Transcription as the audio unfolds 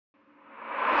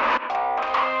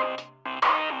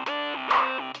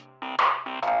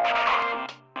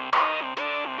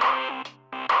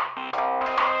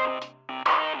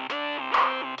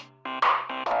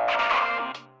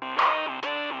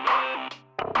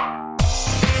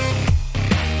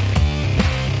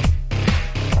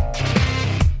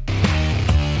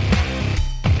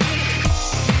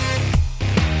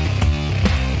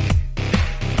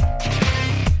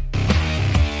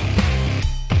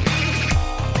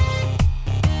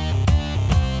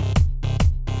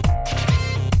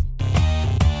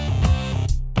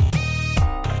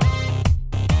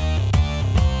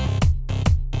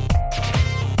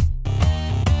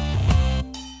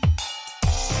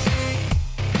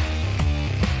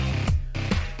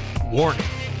Warning.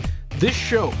 This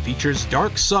show features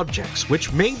dark subjects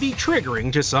which may be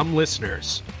triggering to some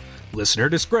listeners. Listener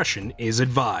discretion is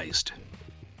advised.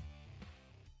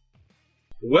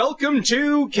 Welcome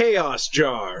to Chaos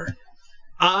Jar.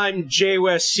 I'm J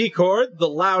Wes Secord, the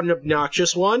loud and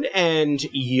obnoxious one, and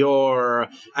your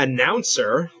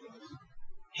announcer.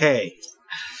 Hey.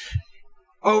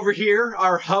 Over here,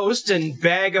 our host and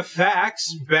bag of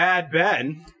facts, Bad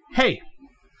Ben. Hey.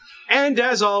 And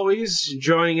as always,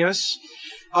 joining us,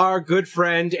 our good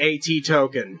friend, A.T.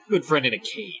 Token. Good friend in a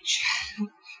cage.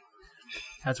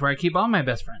 That's where I keep all my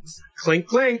best friends. Clink,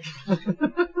 clink.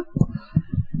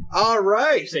 All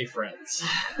right. You say friends.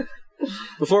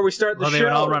 Before we start the show... Well, they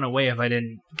would all run away if I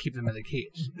didn't keep them in the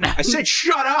cage. I said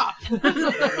shut up!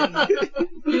 I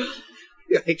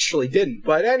actually didn't,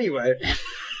 but anyway.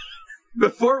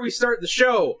 Before we start the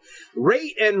show,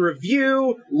 rate and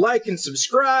review, like and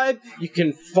subscribe. You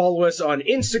can follow us on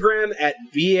Instagram at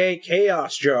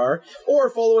BAChaosJar, or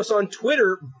follow us on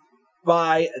Twitter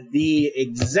by the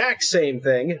exact same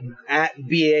thing, at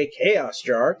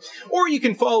BAChaosJar. Or you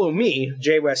can follow me,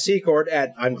 J Wes Secord,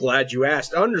 at I'm Glad You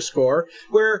Asked _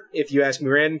 where if you ask me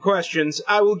random questions,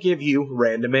 I will give you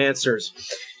random answers.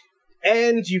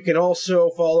 And you can also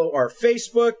follow our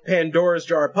Facebook, Pandora's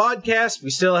Jar Podcast.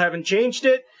 We still haven't changed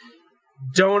it.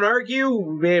 Don't argue.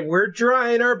 We're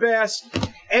trying our best.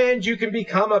 And you can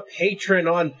become a patron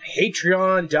on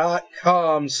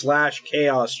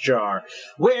patreon.com/chaosjar,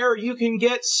 where you can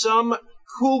get some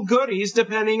cool goodies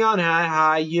depending on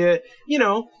how you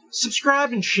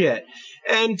subscribe and shit.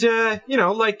 And,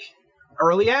 like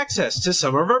early access to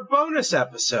some of our bonus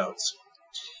episodes.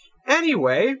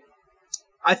 Anyway...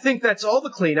 I think that's all the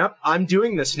cleanup. I'm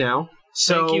doing this now.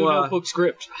 So, thank you, notebook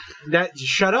script.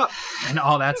 Shut up. And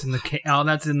all that's in the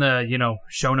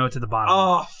show notes at the bottom.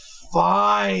 Oh,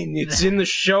 fine. It's in the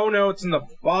show notes in the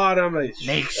bottom.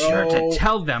 Make sure to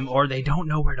tell them, or they don't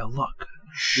know where to look.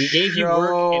 We gave you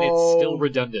work, and it's still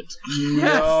redundant.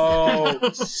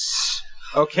 Yes.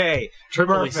 Okay.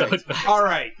 Perfect. All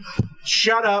right.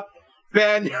 Shut up,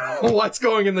 Ben. What's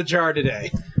going in the jar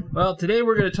today? Well, today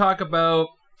we're going to talk about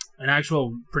an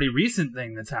actual pretty recent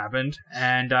thing that's happened,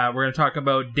 and we're going to talk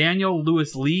about Daniel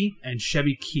Lewis Lee and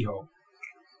Chevie Kehoe.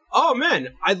 Oh, man.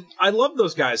 I love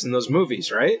those guys in those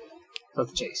movies, right?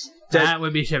 Love Chase. That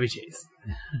would be Chevy Chase.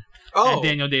 Oh. And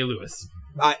Daniel Day-Lewis,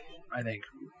 I think.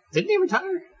 Didn't he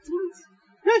retire?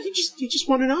 Yeah, he just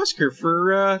won an Oscar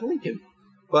for Lincoln.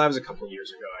 Well, that was a couple of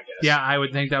years ago, I guess. Yeah, I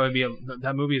would think that would be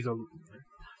that movie is a...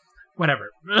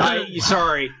 Whatever.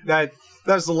 Sorry. That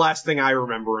was the last thing I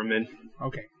remember him in.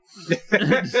 Okay.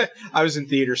 I was in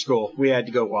theater school. We had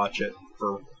to go watch it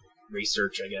for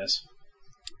research, I guess.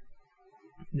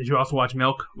 Did you also watch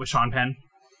Milk with Sean Penn?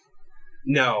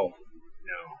 No.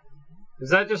 Is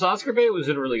that just Oscar bait, or was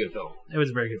it a really good film? It was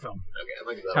a very good film. Okay, I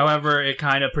might give that However, it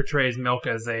kind of portrays Milk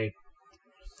as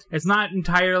it's not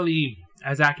entirely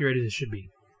as accurate as it should be.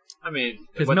 I mean...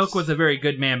 Because Milk was a very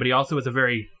good man, but he also was a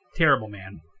very terrible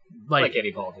man. Like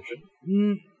any politician.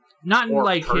 Not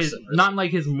like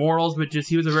his morals, but just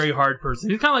he was a very hard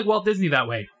person. He's kind of like Walt Disney that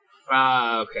way.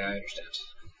 Okay, I understand.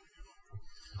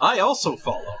 I also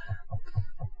follow.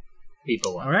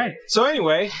 People. All right. So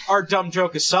anyway, our dumb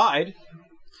joke aside,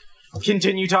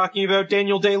 continue talking about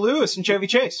Daniel Day-Lewis and Chevy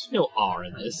Chase. No R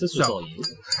in this. This was all you.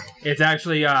 It's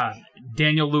actually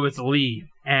Daniel Lewis Lee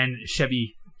and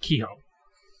Chevie Kehoe.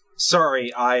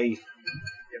 Sorry, I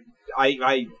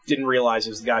didn't realize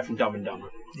it was the guy from Dumb and Dumber.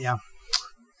 Yeah.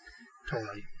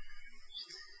 Totally.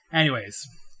 Anyways,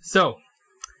 so,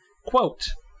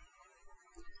 quote,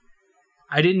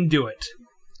 "I didn't do it.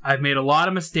 I've made a lot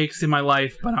of mistakes in my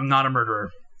life, but I'm not a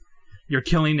murderer. You're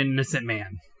killing an innocent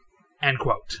man." End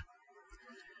quote.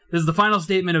 This is the final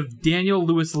statement of Daniel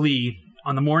Lewis Lee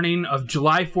on the morning of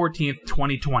July 14th,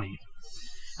 2020.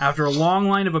 After a long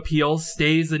line of appeals,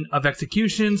 stays of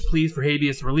executions, pleas for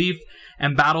habeas relief,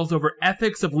 and battles over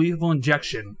ethics of lethal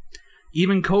injection,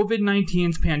 even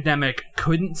COVID-19's pandemic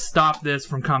couldn't stop this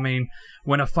from coming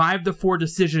when a 5-4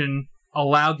 decision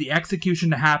allowed the execution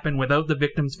to happen without the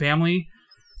victim's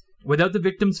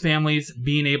families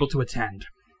being able to attend.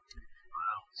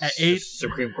 Wow. At 8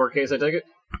 Supreme Court case, I take it?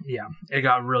 Yeah, it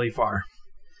got really far.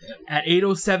 Yeah. At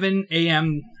 8:07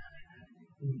 a.m.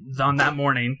 on that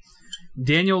morning,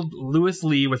 Daniel Lewis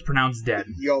Lee was pronounced dead.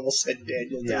 You almost said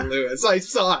Daniel Day-Lewis. I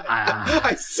saw it.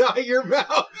 I saw your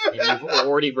mouth. You've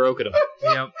already broken him.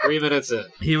 Yep. 3 minutes in.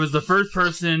 He was the first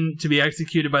person to be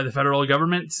executed by the federal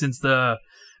government since the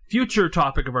future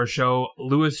topic of our show,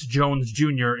 Lewis Jones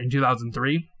Jr. in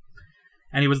 2003.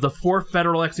 And he was the fourth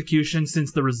federal execution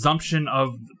since the resumption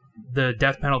of the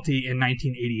death penalty in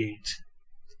 1988.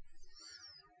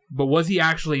 But was he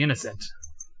actually innocent,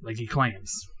 like he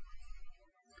claims?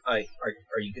 Are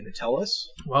you going to tell us?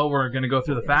 Well, we're going to go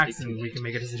through the facts, and we can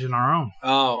make a decision on our own.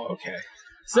 Oh, okay.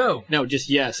 So, No, just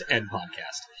yes, end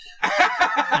podcast.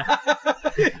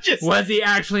 was he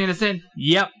actually innocent?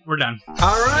 Yep, we're done.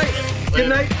 All right. Good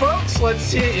night, folks. Let's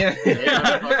see you.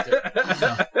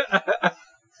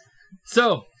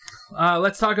 So,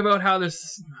 let's talk about how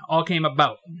this all came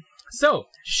about. So,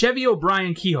 Chevie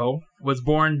O'Brien Kehoe was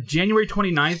born January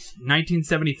 29th,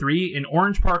 1973 in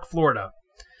Orange Park, Florida.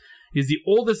 He is the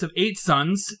oldest of 8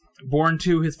 sons, born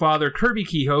to his father Kirby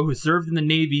Kehoe, who served in the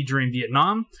Navy during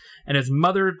Vietnam, and his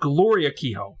mother Gloria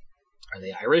Kehoe. Are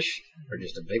they Irish or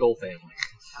just a big old family?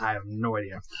 I have no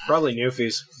idea. Probably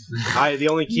Newfies. The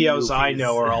only Kehoes I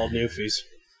know are all Newfies.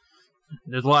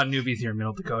 There's a lot of Newfies here in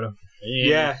Middle Dakota.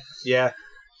 Yeah.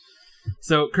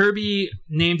 So Kirby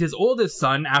named his oldest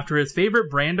son after his favorite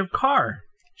brand of car,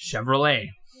 Chevrolet,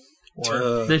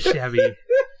 or the Chevy.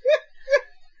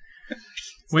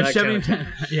 When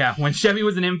Chevy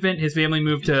was an infant, his family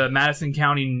moved to Madison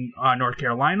County, North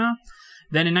Carolina.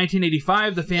 Then in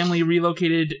 1985, the family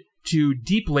relocated to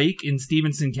Deep Lake in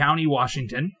Stevenson County,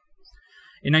 Washington.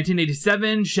 In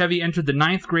 1987, Chevy entered the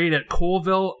 9th grade at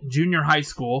Colville Junior High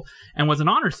School and was an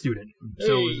honor student.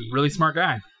 So he was a really smart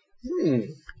guy.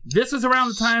 This was around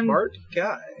the time... Smart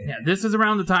guy. Yeah, this was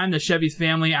around the time that Chevy's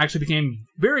family actually became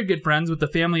very good friends with the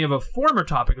family of a former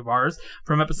topic of ours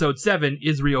from episode 7,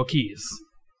 Israel Keys.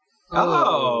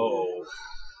 Oh.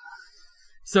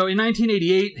 So in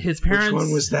 1988, his parents... Which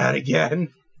one was that again?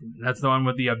 That's the one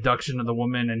with the abduction of the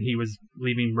woman and he was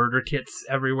leaving murder kits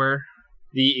everywhere.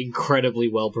 The incredibly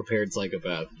well-prepared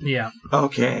psychopath. Yeah.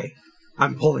 Okay.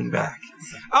 I'm pulling back.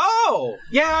 Oh!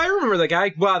 Yeah, I remember that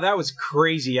guy. Wow, that was a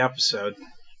crazy episode.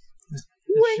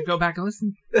 You should go back and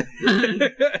listen.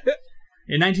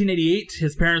 In 1988,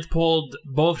 his parents pulled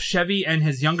both Chevy and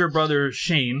his younger brother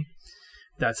Shane.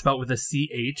 That's spelled with a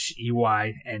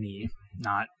C-H-E-Y-N-E,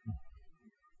 not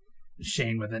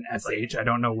Shane with an S-H. I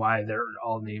don't know why they're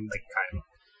all named Like kind of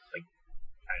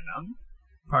mountain?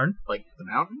 Pardon? Like the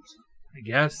mountains? I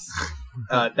guess.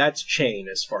 That's Chain,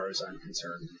 as far as I'm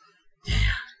concerned.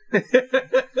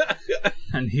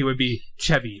 And he would be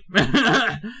Chevy.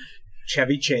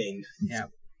 Chevy Chain. Yeah.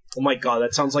 Oh my god,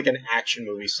 that sounds like an action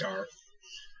movie star.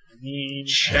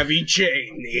 Chevy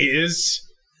Chain is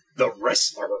the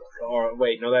wrestler. Oh,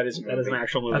 wait, no, that isn't. That is an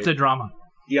actual movie. That's a drama.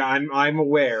 Yeah, I'm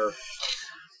aware.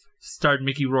 Starred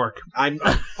Mickey Rourke.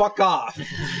 Fuck off.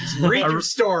 Read your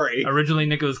story. Originally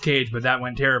Nicolas Cage, but that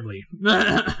went terribly.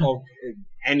 Oh,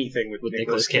 anything with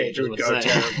Nicolas Cage would go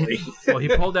terribly. Well, he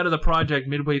pulled out of the project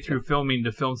midway through filming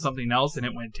to film something else, and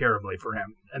it went terribly for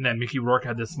him. And then Mickey Rourke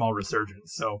had this small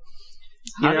resurgence. So,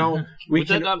 would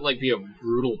that not like be a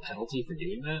brutal penalty for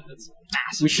doing that? That's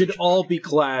massive. We should all be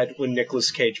glad when Nicolas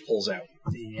Cage pulls out.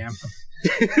 Yeah.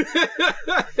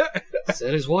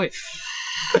 Said his wife.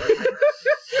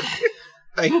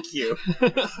 Thank you.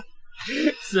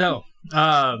 So,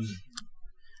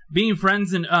 being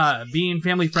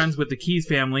family friends with the Keys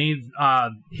family,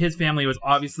 his family was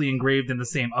obviously engraved in the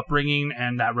same upbringing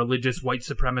and that religious white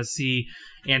supremacy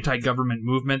anti-government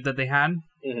movement that they had.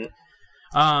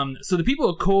 Mm-hmm. So the people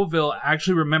of Colville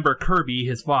actually remember Kirby,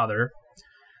 his father,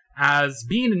 as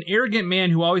being an arrogant man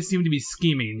who always seemed to be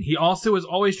scheming. He also was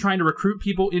always trying to recruit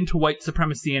people into white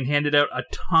supremacy and handed out a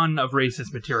ton of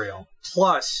racist material.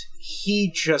 Plus,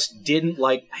 he just didn't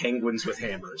like penguins with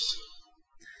hammers.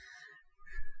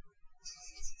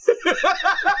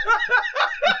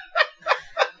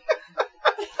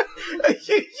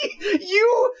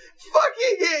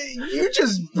 You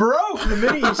just broke the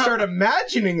minute you start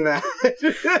imagining that.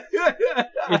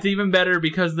 It's even better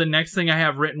because the next thing I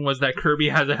have written was that Kirby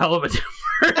has a hell of a temper.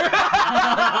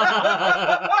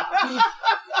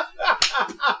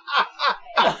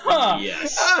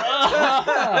 Yes.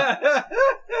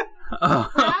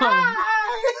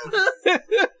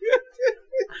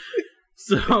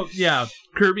 So, yeah,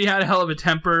 Kirby had a hell of a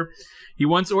temper. He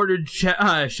once ordered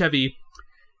Chevy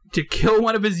to kill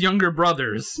one of his younger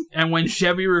brothers, and when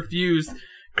Chevy refused,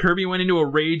 Kirby went into a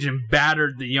rage and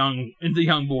battered the young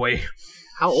boy.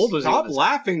 How old was he? Stop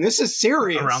laughing. This is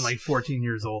serious. Around like 14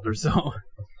 years old or so.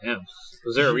 Yeah.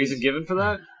 Was there a reason given for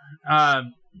that?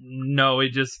 No, it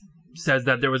just says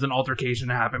that there was an altercation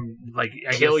that happened. Like,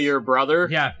 Kill your brother?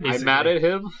 Yeah. I'm mad at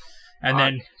him? And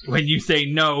then when you say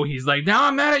no, he's like, now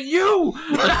I'm mad at you!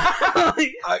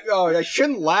 I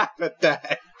shouldn't laugh at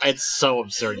that. It's so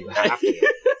absurd you have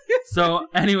to. So,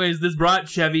 anyways, this brought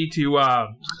Chevy to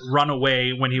run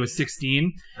away when he was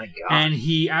 16. My God. And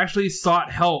he actually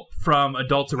sought help from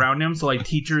adults around him, so like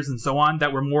teachers and so on,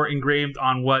 that were more engraved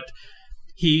on what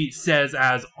he says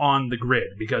as on the grid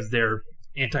because they're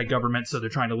anti-government, so they're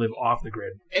trying to live off the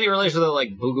grid. Any relation to the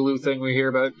like boogaloo thing we hear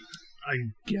about? I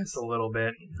guess a little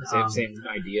bit. Same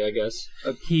idea, I guess.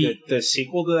 The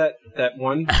sequel to that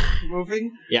one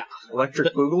movie? Yeah.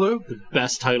 Electric Boogaloo? The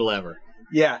best title ever.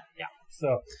 Yeah.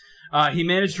 So he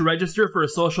managed to register for a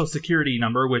social security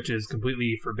number, which is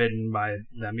completely forbidden by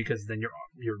them because then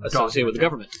you're associated with the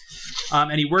government.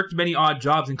 And he worked many odd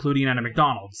jobs, including at a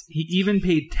McDonald's. He even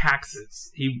paid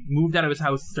taxes. He moved out of his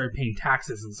house and started paying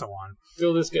taxes and so on.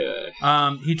 Feel this guy.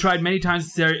 He tried many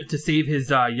times to save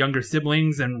his younger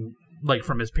siblings and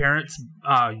from his parents,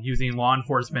 using law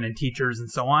enforcement and teachers and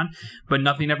so on, but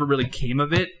nothing ever really came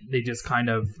of it. They just kind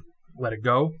of let it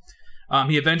go.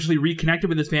 He eventually reconnected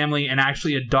with his family and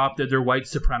actually adopted their white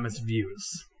supremacist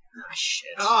views. Ah,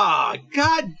 shit. Ah,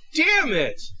 god damn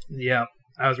it! Yeah,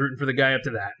 I was rooting for the guy up to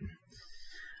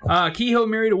that. Kehoe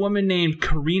married a woman named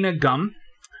Karina Gum,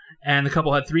 and the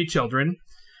couple had 3 children.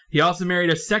 He also married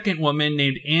a second woman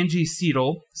named Angie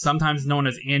Seidel, sometimes known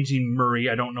as Angie Murray.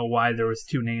 I don't know why there was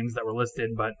 2 names that were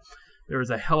listed, but there was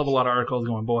a hell of a lot of articles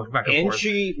going back and forth.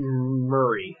 Angie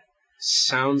Murray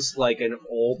sounds like an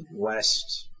Old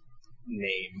West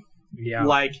name. Yeah.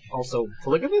 Also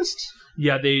polygamist?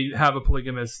 Yeah, they have a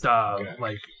polygamist,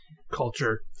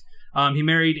 culture. He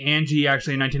married Angie,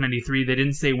 actually, in 1993. They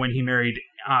didn't say when he married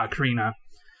Karina.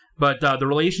 But the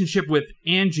relationship with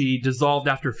Angie dissolved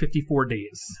after 54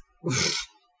 days.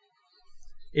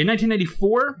 In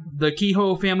 1994, the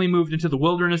Kehoe family moved into the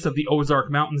wilderness of the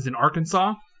Ozark Mountains in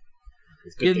Arkansas.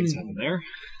 Good things happen there.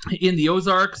 In the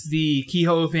Ozarks, the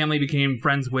Kehoe family became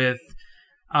friends with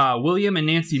William and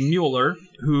Nancy Mueller,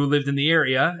 who lived in the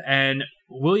area. And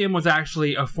William was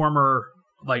actually a former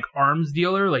arms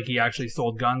dealer. He actually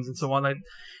sold guns and so on.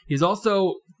 He's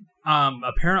also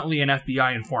apparently an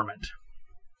FBI informant.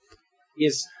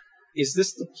 Is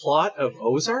this the plot of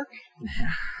Ozark?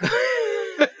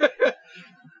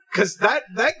 Because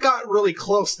that got really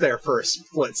close there for a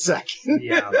split second.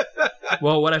 Yeah.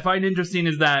 Well, what I find interesting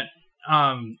is that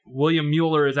William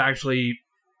Mueller is actually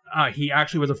he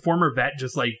actually was a former vet,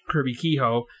 just like Kirby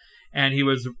Kehoe, and he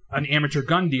was an amateur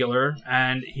gun dealer,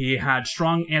 and he had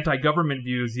strong anti-government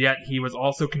views, yet he was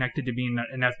also connected to being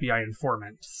an FBI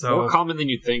informant. So more common than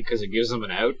you'd think, because it gives them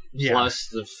an out. Yeah. Plus,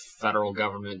 the federal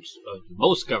government,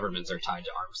 most governments are tied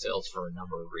to arms sales for a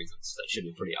number of reasons that should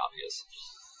be pretty obvious.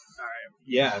 All right.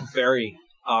 Yeah, very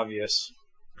obvious.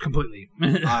 Completely.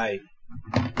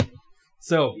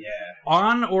 So, yeah.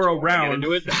 On or around...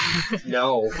 Do it?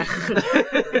 No.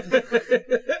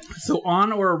 So,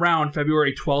 on or around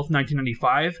February 12th,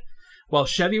 1995, while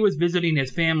Chevie was visiting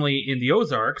his family in the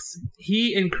Ozarks,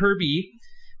 he and Kirby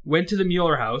went to the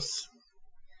Mueller house.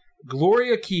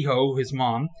 Gloria Kehoe, his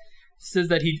mom, says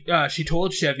that she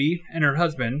told Chevie and her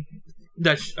husband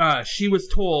that she was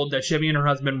told that Chevie and her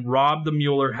husband robbed the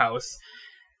Mueller house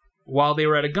while they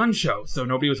were at a gun show. So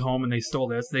nobody was home and they stole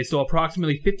this. They stole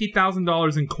approximately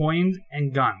 $50,000 in coins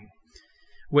and gun,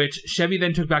 which Chevie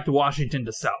then took back to Washington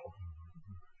to sell.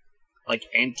 Like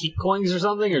antique coins or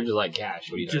something, or just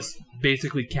cash? What are you just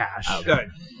basically cash. Oh, okay.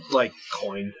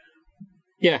 Coin.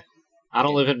 Yeah. I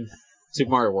don't live in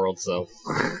Super Mario World, so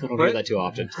I don't hear that too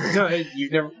often. No,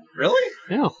 you've never... Really?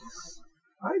 No.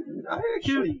 I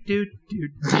actually... Dude.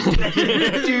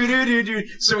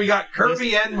 So we got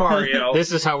Kirby and Mario.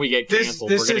 This is how we get canceled.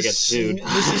 We're going to get sued.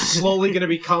 This is slowly going to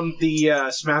become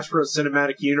the Smash Bros.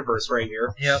 Cinematic Universe right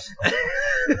here. Yep.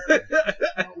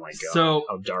 Oh my god. So,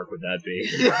 how dark would that be?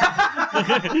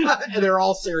 And they're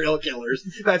all serial killers.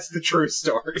 That's the true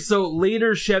story. So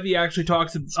later, Chevie actually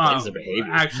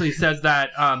actually says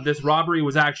that this robbery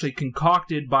was actually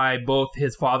concocted by both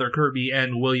his father, Kirby,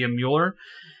 and William Mueller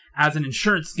as an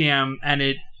insurance scam, and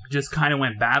it just kind of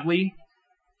went badly.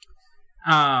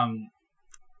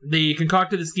 They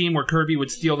concocted a scheme where Kirby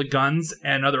would steal the guns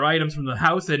and other items from the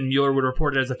house, and Mueller would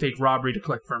report it as a fake robbery to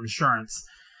collect from insurance.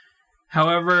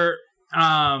 However,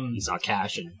 he saw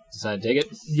cash and decided to take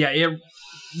it. Yeah,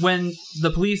 when the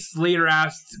police later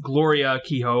asked Gloria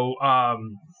Kehoe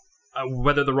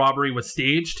whether the robbery was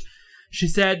staged, she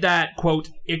said that, quote,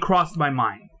 "It crossed my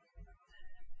mind."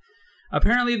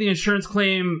 Apparently, the insurance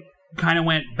claim kind of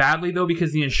went badly, though,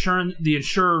 because the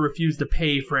insurer refused to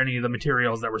pay for any of the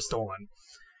materials that were stolen.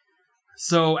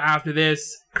 So after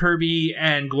this, Kirby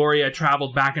and Gloria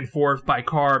traveled back and forth by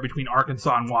car between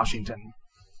Arkansas and Washington.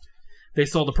 They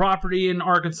sold the property in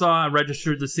Arkansas and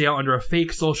registered the sale under a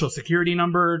fake social security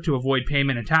number to avoid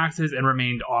payment and taxes, and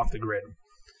remained off the grid.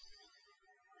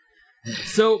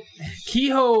 So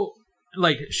Kehoe,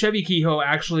 Chevie Kehoe,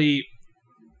 actually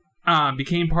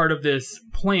became part of this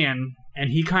plan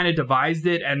and he kind of devised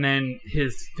it, and then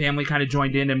his family kind of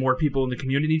joined in, and more people in the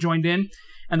community joined in.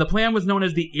 And the plan was known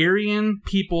as the Aryan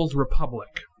People's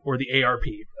Republic, or the ARP.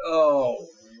 Oh,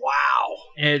 wow.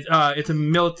 It's a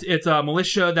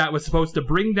militia that was supposed to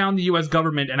bring down the U.S.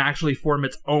 government and actually form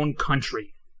its own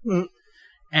country. Mm.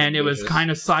 And it was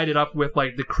kind of sided up with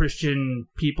like the Christian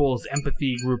People's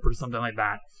Empathy Group or something like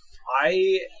that.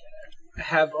 I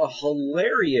have a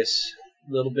hilarious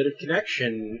little bit of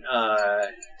connection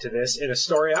to this in a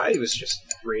story I was just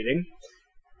reading.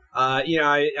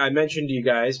 I mentioned to you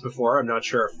guys before, I'm not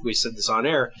sure if we said this on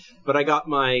air, but I got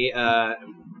my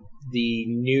the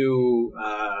new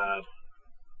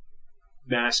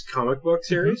Mask comic book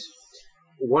series.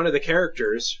 Mm-hmm. One of the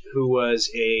characters who was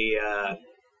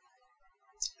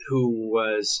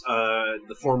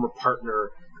the former partner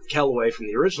of Kellaway from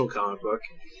the original comic book,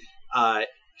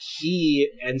 he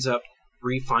ends up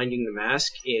refinding the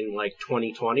mask in like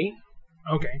 2020.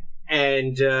 Okay.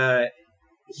 And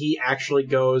he actually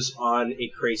goes on a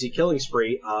crazy killing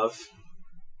spree of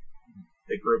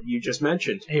the group you just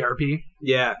mentioned. ARP?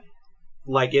 Yeah.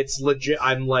 Like, it's legit.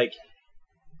 I'm like,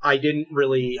 I didn't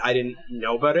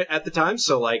know about it at the time,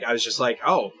 so like, I was just like,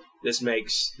 oh, this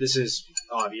is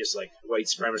obvious, like, white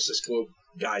supremacist group,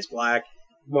 guy's black,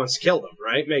 wants to kill them,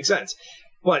 right? Makes sense.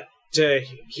 But to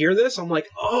hear this, I'm like,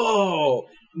 oh,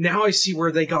 now I see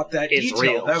where they got that detail.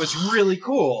 Real. That was really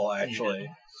cool, actually.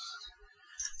 Yeah.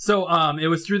 So, it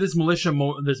was through this militia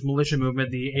movement,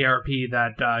 the ARP,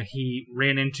 that he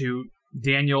ran into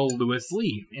Daniel Lewis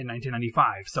Lee in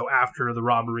 1995. So after the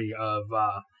robbery of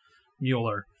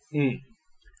Mueller. Mm.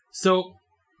 So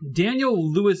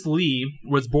Daniel Lewis Lee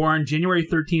was born January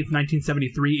 13th,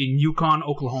 1973 in Yukon,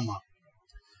 Oklahoma.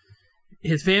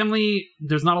 His family,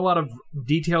 there's not a lot of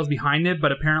details behind it,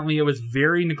 but apparently it was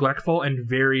very neglectful and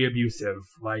very abusive.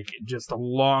 Like, just a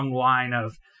long line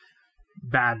of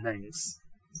bad things.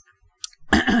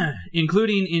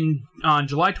 Including on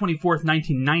July 24th,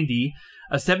 1990,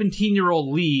 a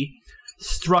 17-year-old Lee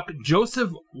struck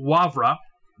Joseph Wavra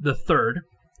III,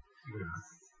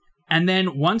 and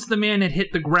then once the man had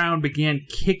hit the ground, began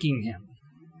kicking him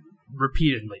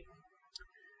repeatedly.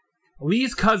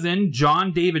 Lee's cousin,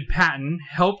 John David Patton,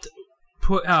 helped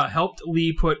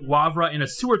Lee put Wavra in a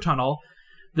sewer tunnel.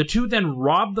 The two then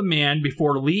robbed the man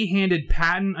before Lee handed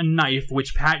Patton a knife,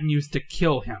 which Patton used to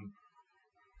kill him.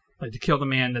 Like, to kill the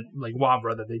man that, like,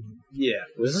 Wavra, that they... Yeah.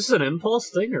 Was this an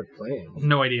impulse thing or plan?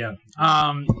 No idea.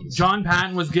 John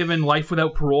Patton was given life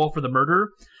without parole for the murder.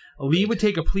 Lee would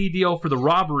take a plea deal for the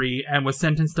robbery and was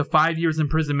sentenced to 5 years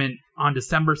imprisonment on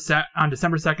December 2nd,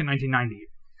 1990.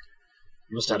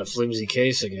 Must have had a flimsy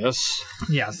case, I guess.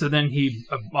 Yeah, so then he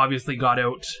obviously got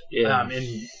out. Yeah.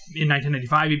 In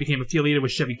 1995, he became affiliated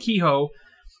with Chevie Kehoe.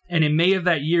 And in May of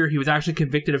that year, he was actually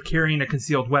convicted of carrying a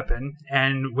concealed weapon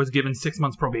and was given 6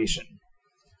 months probation.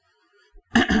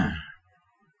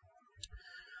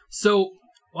 So,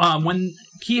 when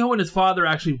Kehoe and his father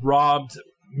actually robbed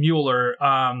Mueller,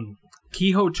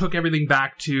 Kehoe took everything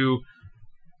back to,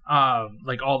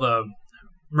 like, all the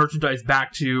merchandise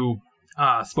back to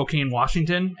Spokane,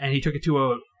 Washington, and he took it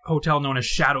to a hotel known as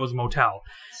Shadows Motel.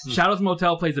 Shadows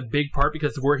Motel plays a big part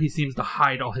because it's where he seems to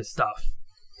hide all his stuff.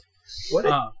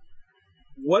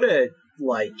 What a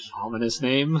like ominous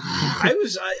name. I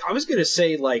was gonna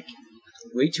say, like,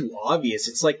 way too obvious.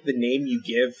 It's like the name you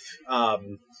give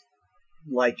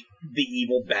like the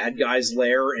evil bad guy's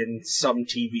lair in some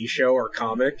TV show or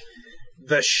comic.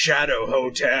 The Shadow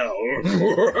Hotel.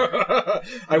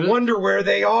 I wonder where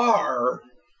they are.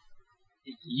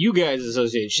 You guys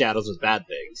associate shadows with bad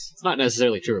things. It's not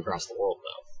necessarily true across the world,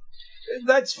 though.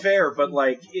 That's fair, but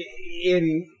like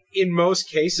in most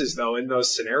cases, though, in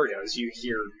those scenarios, you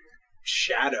hear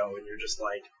shadow, and you're just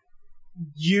like,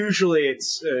 usually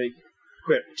it's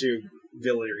equipped to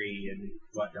villainy and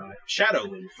whatnot. Shadow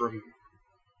Lou from,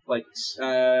 like,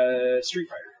 Street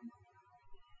Fighter.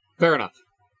 Fair enough.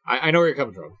 I know where you're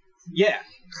coming from. Yeah.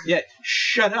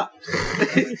 Shut up.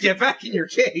 Get back in your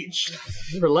cage.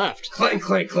 Never left. Clank,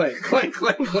 clank, clank, clank,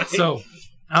 clank, clank. So,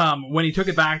 when he took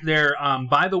it back there,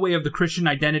 by the way of the Christian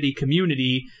Identity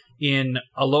community in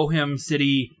Elohim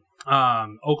City,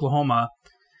 Oklahoma,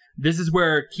 this is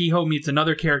where Kehoe meets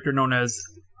another character known as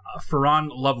Ferran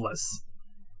Lovelace.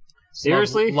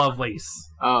 Seriously? Lovelace.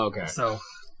 Oh, okay. So,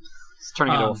 it's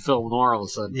turning into a film noir all of a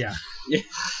sudden. Yeah.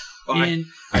 Well,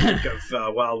 I think of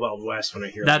Wild Wild West when I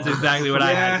hear that's exactly what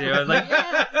I had to. I was like,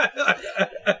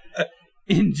 yeah.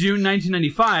 In June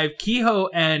 1995, Kehoe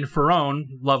and Ferran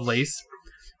Lovelace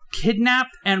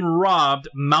kidnapped and robbed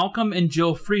Malcolm and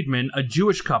Jill Friedman, a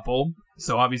Jewish couple.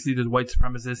 So obviously the white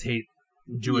supremacists hate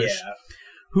Jewish. Yeah.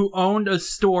 Who owned a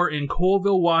store in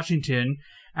Colville, Washington,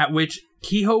 at which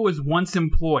Kehoe was once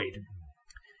employed.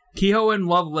 Kehoe and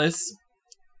Lovelace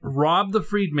robbed the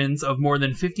Friedmans of more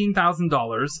than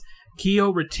 $15,000.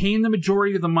 Kehoe retained the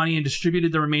majority of the money and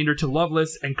distributed the remainder to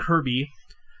Lovelace and Kirby.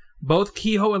 Both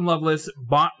Kehoe and Lovelace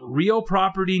bought real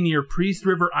property near Priest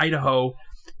River, Idaho,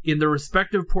 in the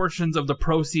respective portions of the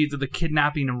proceeds of the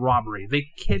kidnapping and robbery. They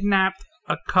kidnapped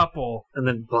a couple. And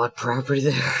then bought property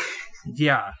there.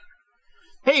 Yeah.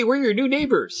 Hey, we're your new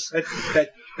neighbors.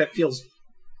 That feels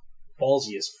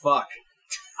ballsy as fuck.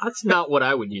 That's not what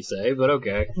I would say, but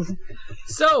okay.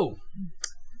 So,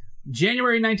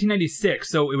 January 1996.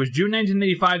 So, it was June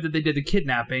 1995 that they did the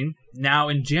kidnapping. Now,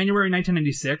 in January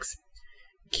 1996,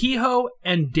 Kehoe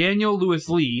and Daniel Lewis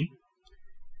Lee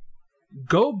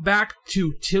go back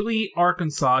to Tilly,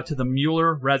 Arkansas, to the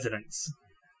Mueller residence.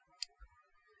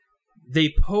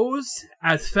 They pose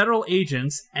as federal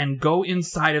agents and go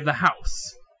inside of the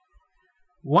house.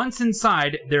 Once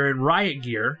inside, they're in riot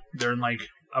gear. They're in, like,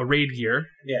 a raid gear.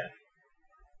 Yeah.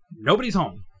 Nobody's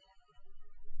home.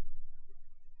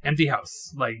 Empty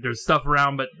house. Like, there's stuff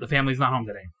around, but the family's not home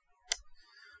today.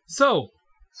 So,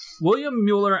 William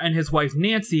Mueller and his wife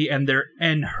Nancy and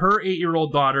her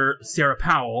 8-year-old daughter Sarah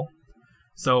Powell,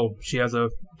 so she has a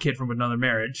kid from another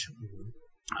marriage,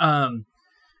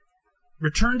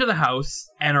 return to the house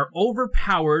and are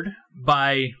overpowered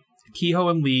by Kehoe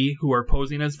and Lee, who are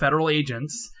posing as federal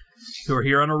agents, who are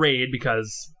here on a raid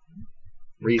because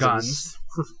reasons. Guns.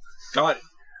 God,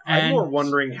 And- I'm more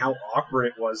wondering how awkward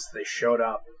it was they showed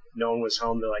up. No one was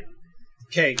home. They're like,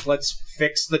 okay, let's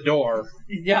fix the door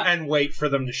and wait for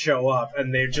them to show up.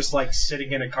 And they're just like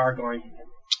sitting in a car going,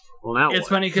 well, now It's what?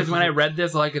 funny because when I read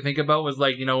this, all I could think about was,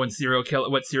 like, you know, what serial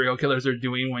killers are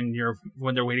doing when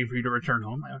they're waiting for you to return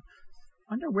home. I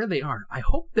wonder where they are. I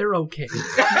hope they're okay.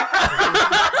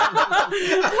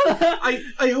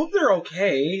 I hope they're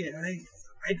okay.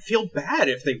 I'd feel bad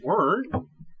if they weren't.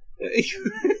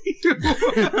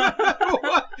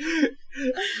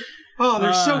 Oh,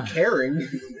 they're so caring.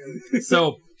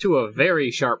 So to a very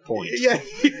sharp point. Yeah.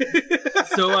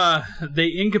 So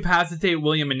they incapacitate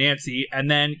William and Nancy,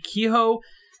 and then Kehoe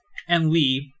and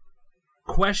Lee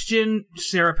question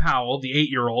Sarah Powell, the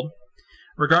 8-year-old,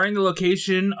 regarding the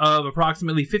location of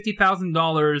approximately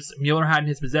 $50,000 Mueller had in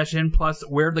his possession, plus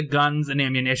where the guns and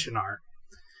ammunition are.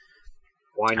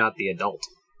 Why not the adult?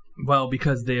 Well,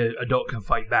 because the adult can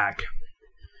fight back.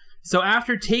 So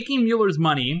after taking Mueller's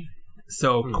money,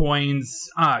 so coins,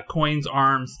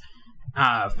 arms,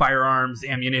 firearms,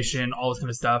 ammunition, all this kind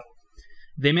of stuff,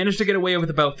 they managed to get away with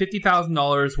about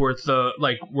 $50,000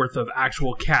 worth of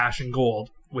actual cash and gold,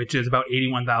 which is about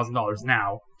 $81,000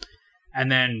 now,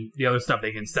 and then the other stuff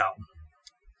they can sell.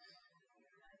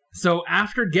 So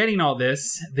after getting all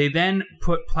this, they then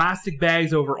put plastic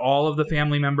bags over all of the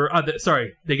family member.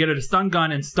 They get a stun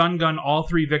gun and stun gun all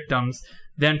 3 victims.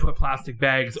 Then put plastic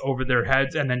bags over their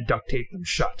heads and then duct tape them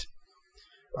shut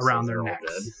around their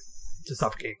necks to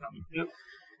suffocate them. Yep.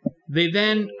 They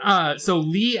then, so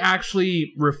Lee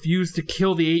actually refused to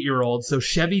kill the 8-year-old, so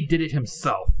Chevie did it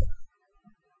himself.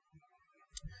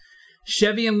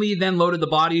 Chevie and Lee then loaded the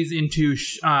bodies into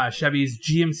Chevy's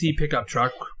GMC pickup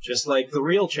truck. Just like the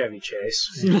real Chevy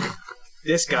Chase.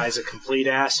 This guy's a complete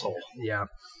asshole. Yeah.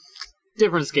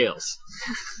 Different scales.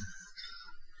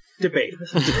 Debatable.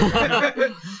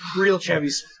 Real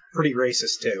Chevy's pretty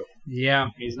racist, too. Yeah.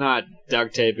 He's not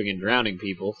duct taping and drowning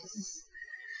people.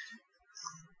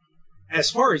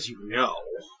 As far as you know.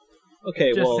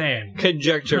 Okay, Just saying.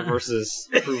 Conjecture versus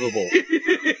provable.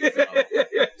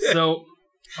 So...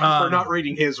 we're not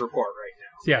reading his report right now.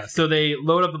 Yeah, so they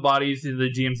load up the bodies in the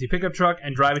GMC pickup truck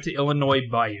and drive it to Illinois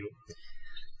Bayou.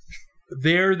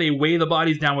 There, they weigh the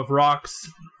bodies down with rocks,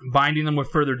 binding them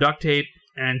with further duct tape,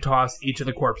 and toss each of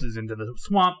the corpses into the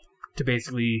swamp to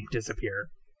basically disappear.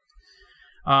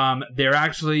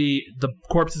 The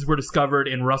corpses were discovered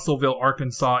in Russellville,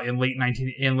 Arkansas, in late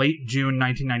June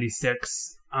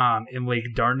 1996, in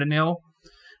Lake Dardanelle,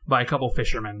 by a couple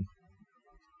fishermen.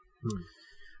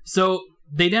 So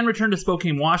they then returned to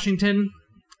Spokane, Washington,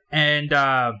 and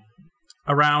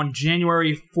around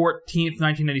January 14th,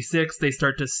 1996, they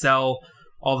start to sell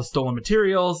all the stolen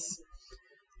materials.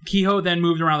 Kehoe then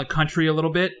moved around the country a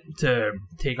little bit to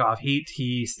take off heat.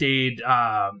 He stayed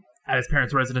at his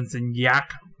parents' residence in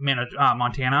Yak,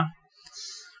 Montana,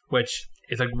 which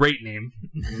is a great name.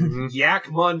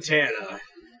 Yak, Montana.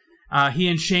 He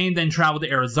and Shane then traveled to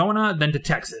Arizona, then to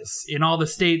Texas. In all the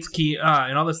states,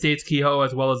 Kehoe,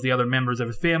 as well as the other members of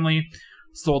his family,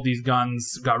 sold these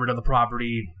guns, got rid of the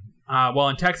property. While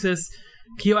in Texas,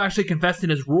 Kehoe actually confessed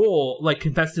his role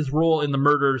in the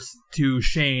murders to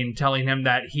Shane, telling him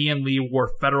that he and Lee wore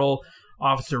federal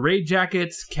Officer Raid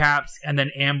Jackets, Caps, and then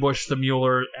ambushed the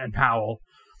Mueller and Powell.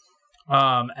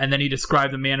 And then he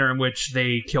described the manner in which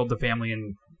they killed the family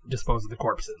and disposed of the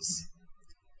corpses.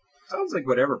 Sounds like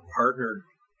whatever partner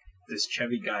this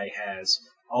Chevy guy has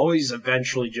always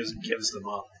eventually just gives them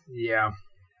up. Yeah.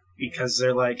 Because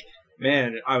they're like,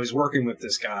 man, I was working with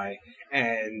this guy,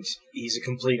 and he's a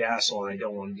complete asshole, and I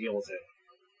don't want to deal with it.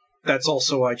 That's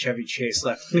also why Chevy Chase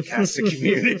left the casting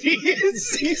community in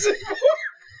season 4.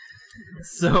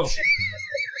 So...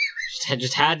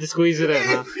 just had to squeeze it in,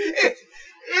 huh?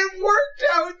 It worked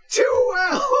out too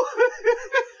well!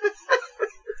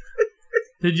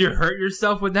 Did you hurt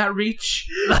yourself with that reach?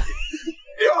 No!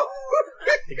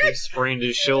 I think he sprained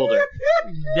his shoulder.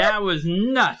 That was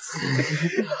nuts.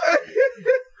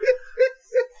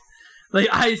 Like,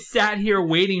 I sat here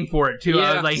waiting for it, too.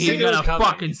 I was like, he's gonna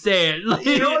fucking say it. Like,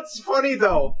 you know what's funny,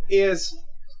 though, is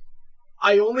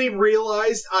I only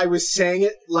realized I was saying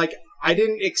it, like, I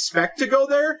didn't expect to go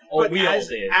there, but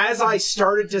as I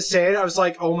started to say it, I was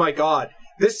like, oh my god,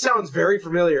 this sounds very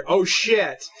familiar. Oh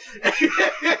shit.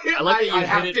 I like that you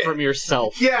hit it from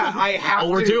yourself. Yeah, I have to.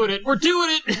 We're doing it. We're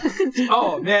doing it.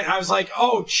 Oh man, I was like,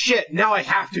 oh shit, now I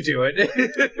have to do it.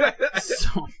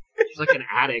 So... He's like an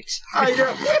addict. I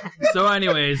know. So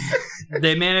anyways,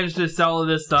 they managed to sell all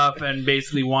this stuff and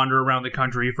basically wander around the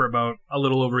country for about a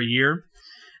little over a year.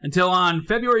 Until on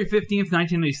February 15th,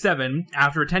 1987,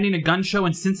 after attending a gun show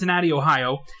in Cincinnati,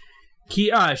 Ohio,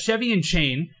 Chevy and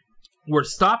Shane were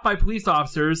stopped by police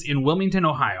officers in Wilmington,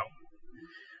 Ohio.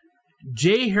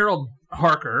 J. Harold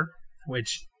Harker,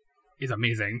 which is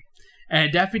amazing,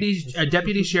 and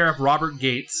Deputy Sheriff Robert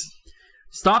Gates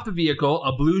stopped the vehicle,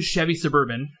 a blue Chevy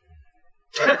Suburban,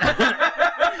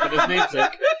 His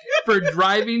namesake. for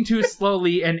driving too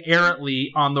slowly and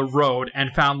errantly on the road,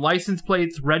 and found license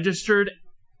plates registered.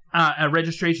 A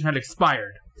registration had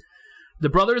expired. The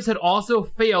brothers had also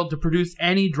failed to produce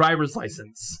any driver's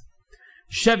license.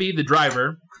 Chevy, the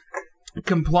driver,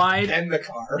 complied. And the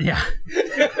car. Yeah,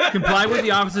 complied with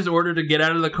the officer's order to get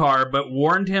out of the car, but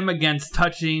warned him against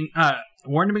touching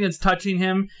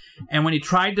him. And when he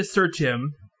tried to search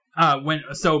him,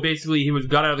 so basically he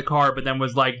got out of the car, but then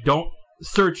was like, "Don't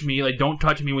search me, like don't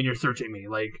touch me when you're searching me."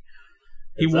 Like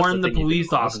he warned the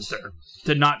police officer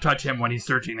to not touch him when he's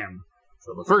searching him.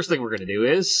 So the first thing we're going to do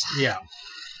is... Yeah.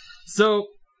 So,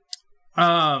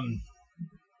 the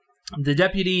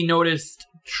deputy noticed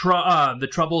the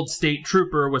troubled state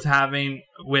trooper was having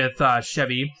with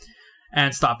Chevy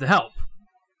and stopped to help.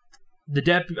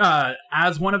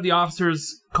 As one of the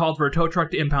officers called for a tow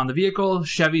truck to impound the vehicle,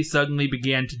 Chevy suddenly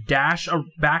began to dash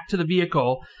back to the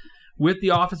vehicle with the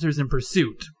officers in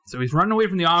pursuit. So he's running away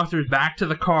from the officers back to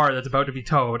the car that's about to be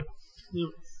towed. Yep.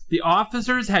 The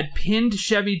officers had pinned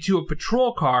Chevy to a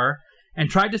patrol car and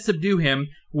tried to subdue him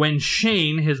when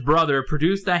Shane, his brother,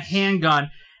 produced a handgun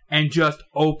and just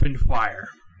opened fire.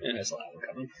 And I saw that one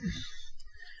coming.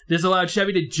 This allowed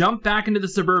Chevy to jump back into the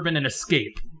Suburban and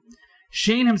escape.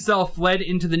 Shane himself fled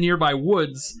into the nearby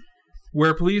woods,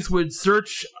 where police would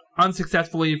search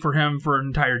unsuccessfully for him for an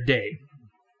entire day.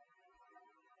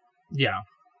 Yeah.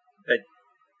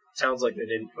 Sounds like they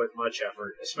didn't put much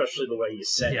effort, especially the way you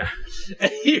said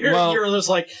it. You're just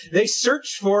like, they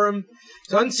searched for him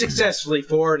unsuccessfully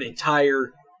for an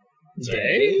entire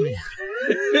day?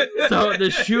 So the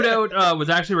shootout was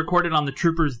actually recorded on the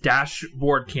trooper's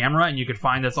dashboard camera, and you could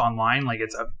find this online. Like,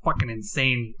 it's a fucking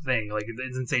insane thing. Like,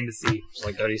 it's insane to see. It's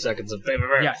like 30 seconds of paper.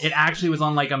 Yeah, it actually was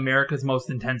on, like, America's Most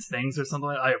Intense Things or something.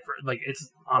 Like it's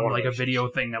on, like, a video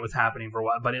thing that was happening for a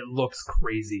while, but it looks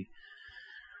crazy.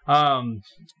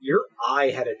 Your eye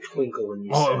had a twinkle when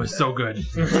you said it was that. so good.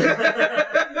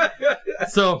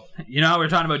 So, you know how we were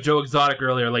talking about Joe Exotic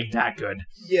earlier, like that good.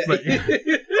 Yeah. But,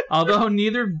 although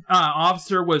neither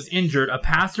officer was injured, a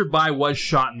passerby was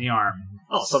shot in the arm.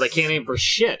 Oh, so they can't aim for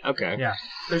shit. Okay. Yeah.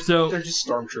 They're just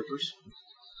stormtroopers.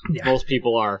 Yeah. Most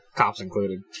people are, cops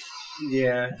included.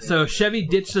 Yeah. So Chevy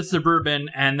ditched the Suburban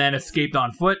and then escaped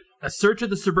on foot. A search of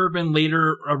the Suburban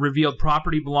later revealed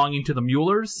property belonging to the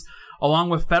Muellers, along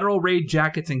with federal raid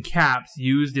jackets and caps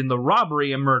used in the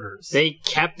robbery and murders. They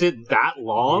kept it that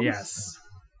long? Yes.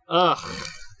 Ugh.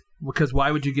 Because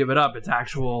why would you give it up? It's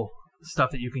actual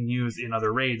stuff that you can use in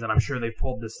other raids, and I'm sure they've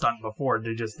pulled this stunt before.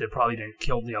 They probably didn't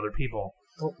kill the other people.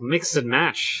 Don't mix and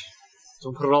match.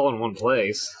 Don't put it all in one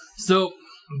place. So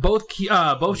both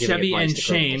Chevy and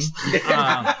Shane...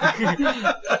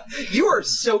 You are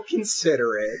so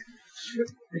considerate.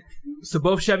 So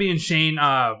both Chevy and Shane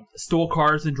stole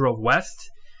cars and drove west.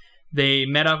 They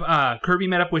met up. Kirby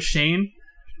met up with Shane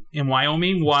in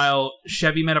Wyoming, while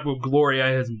Chevy met up with Gloria,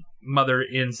 his mother,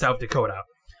 in South Dakota.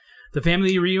 The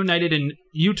family reunited in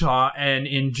Utah, and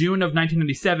in June of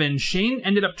 1997, Shane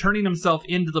ended up turning himself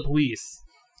into the police.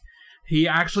 He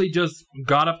actually just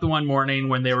got up the one morning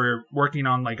when they were working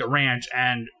on like a ranch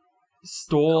and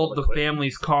stole the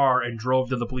family's car and drove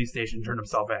to the police station and turned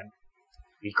himself in.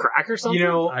 He crack or something? You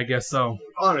know, I guess so.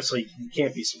 honestly, you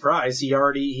can't be surprised. We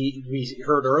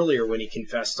heard earlier when he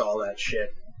confessed to all that shit.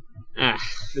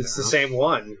 It's the same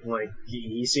one. Like,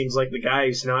 he seems like the guy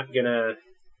who's not gonna...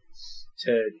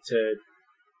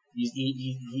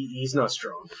 He's not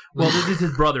strong. Well, this is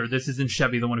his brother. This isn't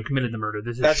Chevy, the one who committed the murder.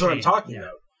 This is That's Shane. what I'm talking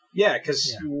about. Yeah,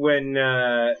 because when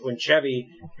Chevy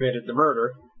committed the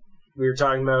murder, we were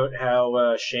talking about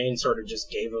how Shane sort of just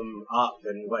gave him up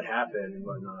and what happened and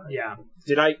whatnot. Yeah.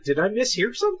 Did I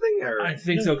mishear something? Or? I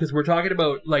think so, because we're talking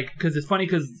about, like, because it's funny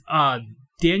because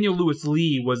Daniel Lewis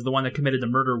Lee was the one that committed the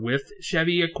murder with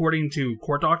Chevy, according to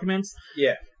court documents.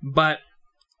 Yeah. But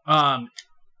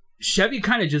Chevy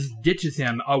kind of just ditches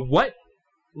him. What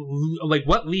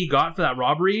Lee got for that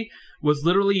robbery was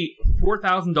literally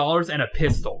 $4,000 and a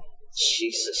pistol.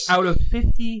 Jesus. Out of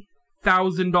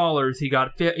 $50,000, he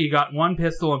got one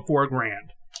pistol and $4,000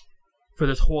 for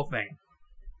this whole thing.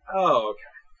 Oh, okay.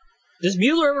 Does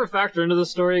Mueller ever factor into this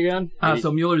story again?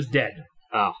 So Mueller's dead.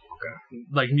 Oh, okay.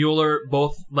 Like Mueller,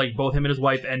 both him and his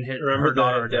wife and her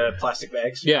daughter are dead. The plastic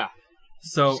bags? Yeah.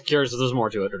 So Just curious if there's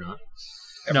more to it or not.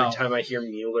 Every time I hear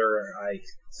Mueller, I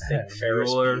think Ferris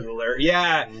Mueller. Mueller.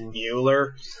 Yeah,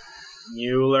 Mueller.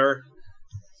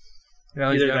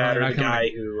 well, he's Either that definitely or not the coming guy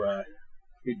back.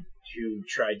 who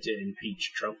tried to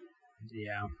impeach Trump.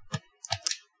 Yeah.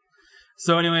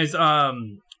 So, anyways,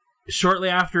 shortly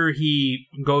after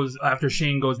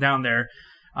Shane goes down there,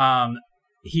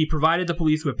 he provided the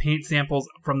police with paint samples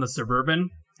from the Suburban,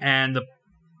 and the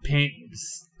paint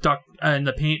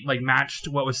matched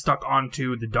what was stuck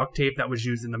onto the duct tape that was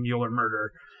used in the Mueller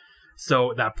murder.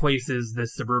 So that places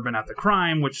this Suburban at the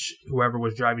crime, which whoever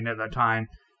was driving it at that time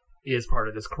is part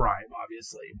of this crime,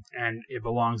 obviously, and it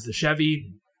belongs to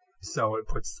Chevy. So it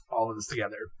puts all of this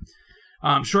together.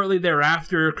 Shortly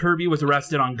thereafter, Kirby was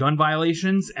arrested on gun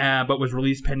violations, but was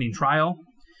released pending trial.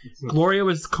 Gloria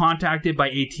was contacted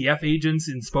by ATF agents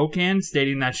in Spokane,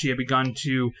 stating that she had begun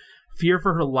to fear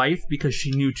for her life because she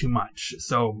knew too much.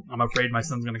 So I'm afraid my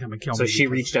son's going to come and kill me. So she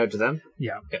reached out to them?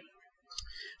 Yeah. Okay.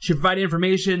 She provided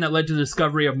information that led to the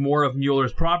discovery of more of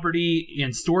Mueller's property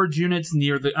in storage units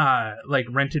near the,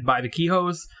 rented by the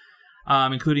Kehoes,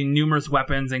 including numerous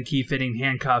weapons and key-fitting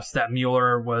handcuffs that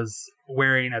Mueller was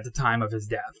wearing at the time of his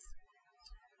death.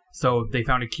 So they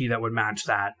found a key that would match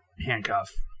that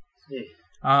handcuff.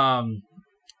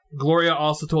 Gloria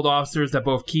also told officers that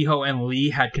both Kehoe and Lee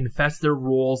had confessed their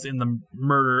roles in the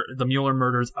Mueller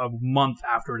murders a month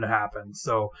after it happened.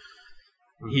 So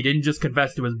he didn't just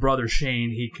confess to his brother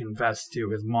Shane, he confessed to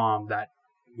his mom that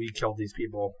we killed these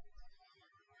people.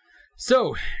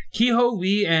 So Kehoe,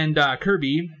 Lee, and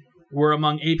Kirby were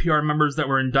among APR members that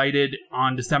were indicted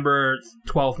on December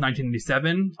 12th,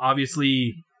 1987.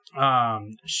 Obviously,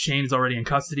 Shane's already in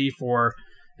custody for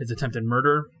his attempted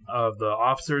murder of the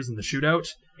officers in the shootout.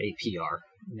 APR.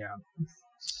 Yeah.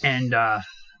 And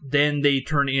then they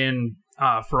turn in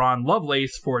Ferran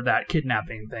Lovelace for that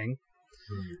kidnapping thing.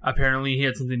 Apparently, he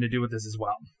had something to do with this as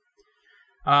well.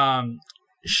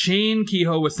 Shane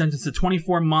Kehoe was sentenced to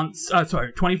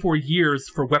 24 years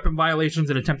for weapon violations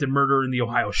and attempted murder in the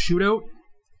Ohio shootout.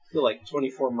 I feel like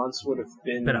 24 months would have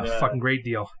been a fucking great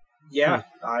deal. Yeah,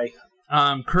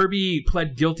 Kirby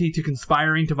pled guilty to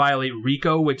conspiring to violate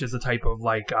RICO, which is a type of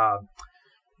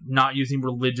not using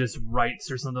religious rights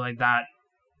or something like that.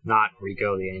 Not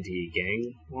RICO, the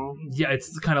anti-gang law? Yeah,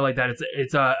 it's kind of like that.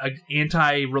 It's a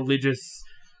anti-religious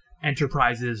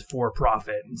enterprises for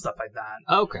profit and stuff like that.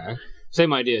 Okay.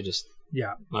 Same idea, just...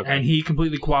 Yeah. Okay. And he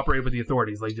completely cooperated with the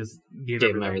authorities. Just gave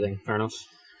him everything. Fair enough.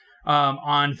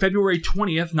 On February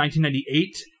 20th,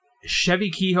 1998,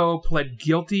 Chevie Kehoe pled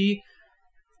guilty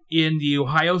in the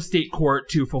Ohio State Court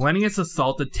to felonious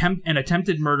assault,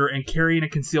 attempted murder, and carrying a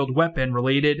concealed weapon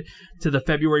related to the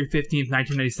February 15th,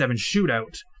 1997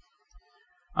 shootout.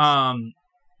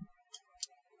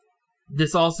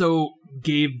 This also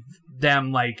gave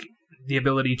them the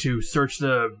ability to search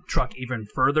the truck even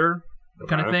further,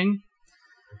 kind of thing.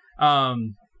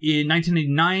 In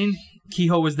 1989,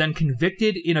 Kehoe was then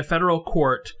convicted in a federal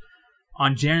court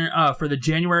on for the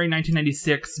January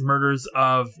 1996 murders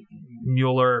of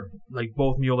Mueller,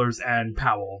 both Muellers and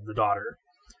Powell, the daughter.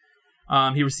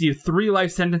 He received 3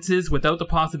 life sentences without the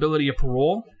possibility of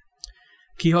parole.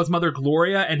 Kehoe's mother,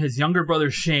 Gloria, and his younger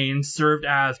brother, Shane, served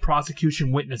as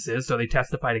prosecution witnesses, so they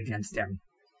testified against him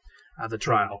at the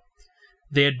trial.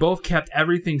 They had both kept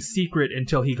everything secret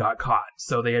until he got caught,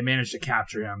 so they had managed to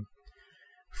capture him.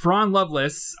 Fron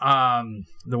Lovelace,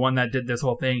 the one that did this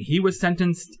whole thing, he was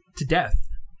sentenced to death.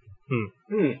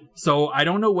 So I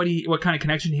don't know what kind of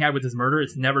connection he had with this murder.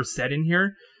 It's never said in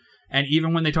here. And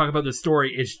even when they talk about the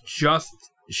story, it's just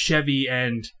Chevie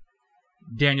and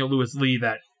Daniel Lewis Lee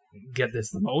that get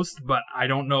this the most. But I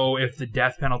don't know if the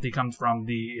death penalty comes from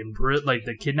the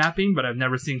kidnapping, but I've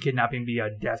never seen kidnapping be a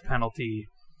death penalty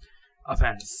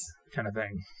offense kind of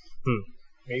thing.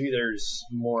 Maybe there's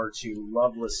more to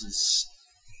Lovelace's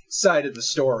side of the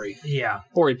story. Yeah.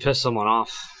 Or he pissed someone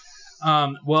off.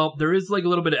 Well, there is like a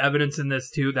little bit of evidence in this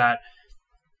too that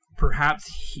perhaps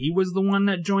he was the one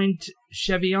that joined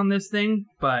Chevie on this thing,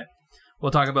 but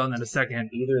we'll talk about that in a second.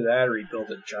 Either that or he built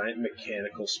a giant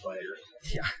mechanical spider.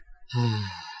 Yeah.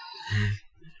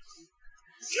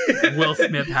 Will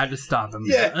Smith had to stop him.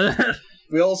 Yeah.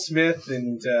 Will Smith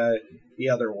and the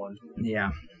other one.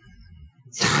 Yeah.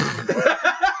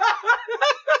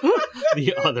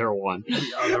 The other one.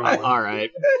 The other one. All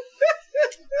right.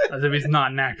 As if he's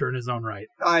not an actor in his own right.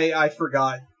 I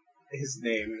forgot his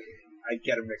name. I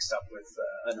get him mixed up with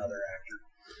another actor.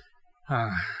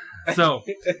 So,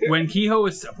 when Kehoe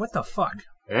was... What the fuck?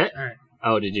 All right.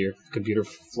 Oh, did your computer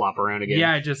flop around again?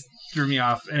 Yeah, it just threw me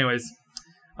off. Anyways,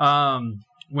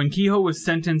 when Kehoe was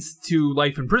sentenced to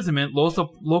life imprisonment,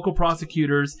 local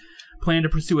prosecutors planned to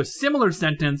pursue a similar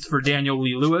sentence for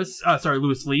Lewis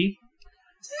Lee.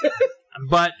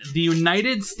 But the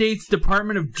United States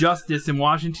Department of Justice in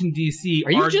Washington, D.C.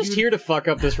 Are you just here to fuck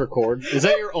up this record? Is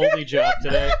that your only job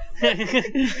today?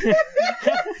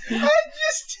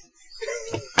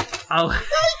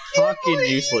 Fucking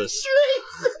useless.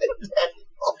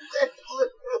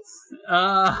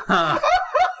 Ugh.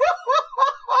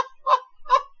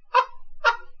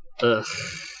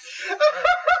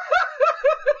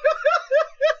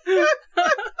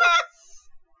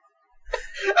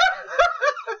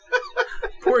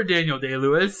 Poor Daniel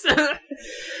Day-Lewis. I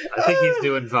think he's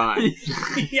doing fine.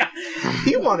 Yeah.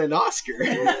 He won an Oscar.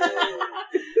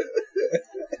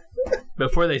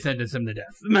 Before they sentenced him to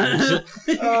death.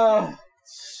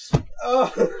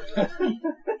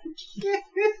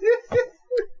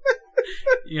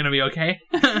 You gonna be okay?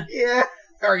 Yeah.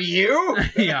 Are you?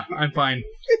 Yeah, I'm fine.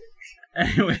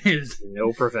 Anyways.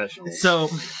 No professionals. So,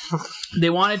 they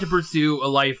wanted to pursue a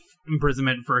life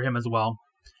imprisonment for him as well.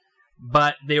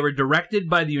 But they were directed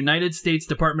by the United States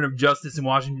Department of Justice in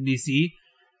Washington, D.C.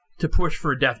 to push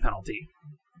for a death penalty.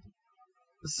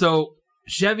 So,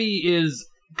 Chevie is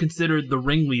considered the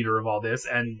ringleader of all this,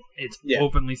 and it's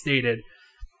openly stated.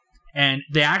 And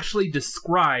they actually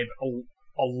describe a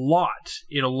lot,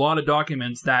 in a lot of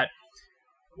documents, that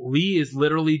Lee is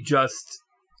literally just,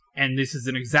 and this is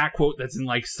an exact quote that's in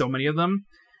like so many of them,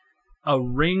 a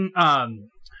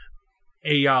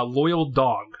loyal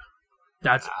dog.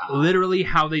 That's literally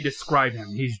how they describe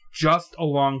him. He's just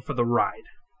along for the ride.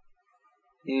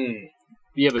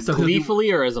 Yeah, but so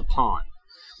gleefully or as a pawn?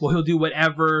 Well, he'll do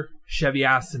whatever Chevie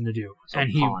asks him to do. So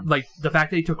and he, like, the fact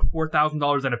that he took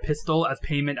 $4,000 and a pistol as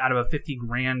payment out of a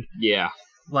 $50,000. Yeah.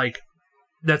 Like,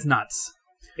 that's nuts.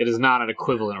 It is not an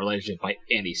equivalent relationship by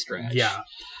any stretch. Yeah.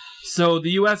 So the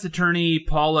U.S. Attorney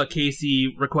Paula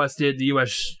Casey requested the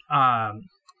U.S.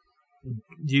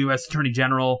 Attorney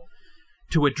General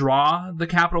to withdraw the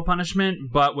capital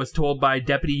punishment, but was told by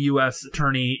Deputy U.S.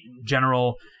 Attorney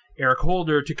General Eric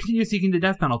Holder to continue seeking the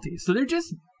death penalty. So they're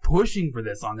just pushing for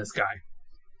this on this guy.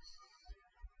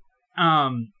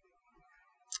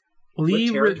 What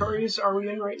territories are we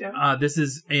in right now? This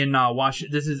is in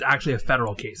Washington. This is actually a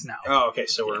federal case now. Oh, okay.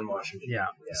 So we're in Washington. Yeah.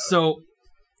 So,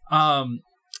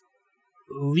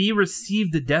 Lee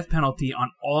received the death penalty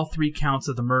on all 3 counts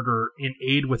of the murder in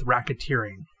aid with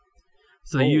racketeering.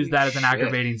 So they used that as an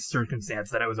aggravating circumstance,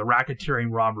 that it was a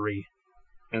racketeering robbery.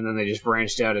 And then they just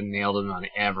branched out and nailed him on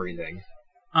everything.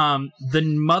 The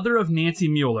mother of Nancy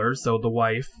Mueller, so the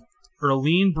wife,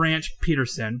 Earlene Branch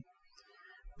Peterson,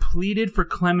 pleaded for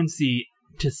clemency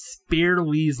to spare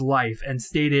Lee's life and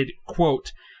stated,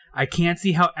 quote, "I can't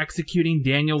see how executing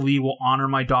Daniel Lee will honor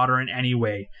my daughter in any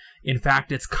way. In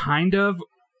fact, it's kind of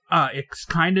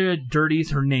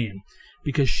dirties her name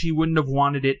because she wouldn't have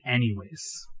wanted it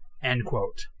anyways." End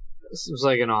quote. This seems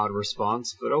like an odd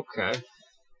response, but okay.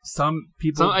 Some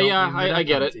people. I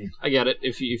get it. I get it.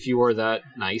 If you were that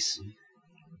nice.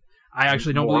 I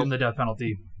actually don't believe in the death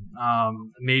penalty.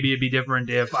 Maybe it'd be different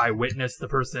if I witnessed the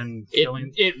person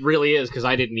killing. It really is, because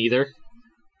I didn't either,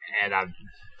 and I've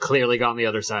clearly gone the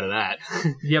other side of that.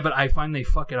 Yeah, but I find they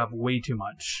fuck it up way too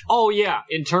much. Oh yeah,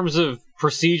 in terms of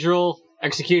procedural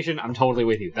execution, I'm totally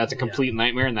with you. That's a complete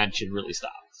nightmare, and that should really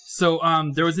stop. So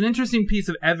there was an interesting piece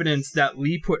of evidence that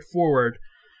Lee put forward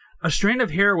a strand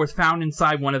of hair was found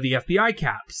inside one of the FBI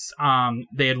caps.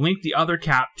 They had linked the other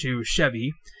cap to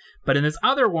Chevie, but in this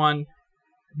other one,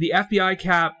 the FBI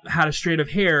cap had a strand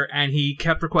of hair, and he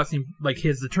kept requesting, like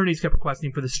his attorneys kept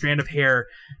requesting for the strand of hair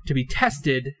to be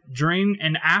tested during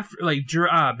and after,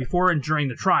 before and during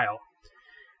the trial.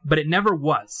 But it never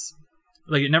was.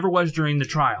 Like, it never was during the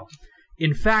trial.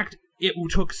 In fact, it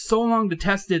took so long to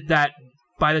test it that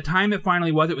by the time it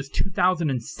finally was, it was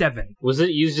 2007. Was it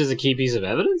used as a key piece of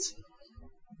evidence?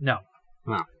 No.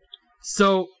 Oh.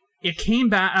 So it came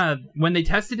back, when they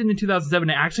tested it in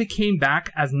 2007, it actually came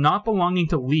back as not belonging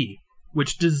to Lee,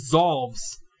 which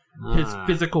dissolves his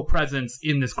physical presence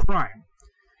in this crime.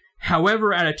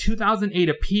 However, at a 2008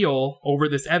 appeal over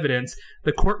this evidence,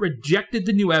 the court rejected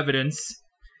the new evidence,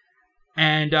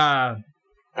 and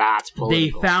That's political. they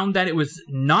found that it was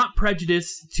not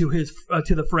prejudice to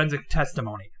the forensic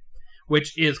testimony,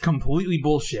 which is completely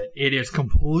bullshit. It is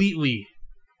completely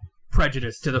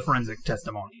prejudice to the forensic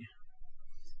testimony.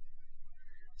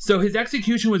 So his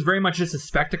execution was very much just a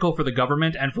spectacle for the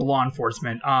government and for law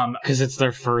enforcement. Because it's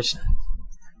their first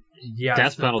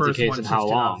death penalty case in how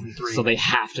long? So they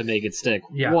have to make it stick.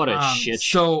 Yeah. What a shit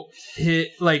show.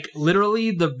 So,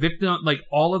 literally, the victim,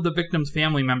 all of the victim's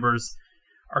family members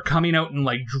are coming out in,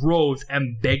 droves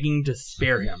and begging to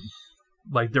spare him.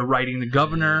 Like, they're writing the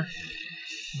governor,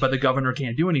 but the governor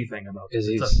can't do anything about it.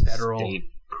 It's a federal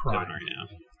crime. Governor,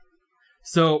 yeah.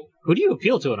 So, who do you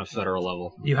appeal to on a federal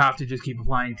level? You have to just keep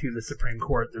applying to the Supreme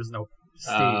Court. There's no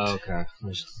state. Oh, okay.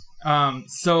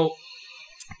 So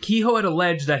Kehoe had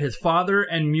alleged that his father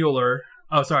and Mueller...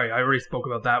 Oh, sorry, I already spoke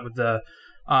about that with the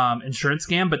insurance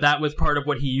scam, but that was part of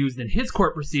what he used in his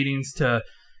court proceedings to...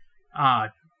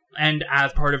 and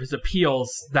as part of his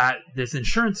appeals, that this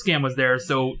insurance scam was there.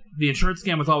 So the insurance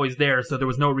scam was always there, so there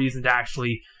was no reason to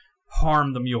actually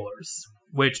harm the Muellers.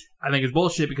 Which I think is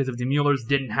bullshit, because if the Muellers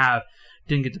didn't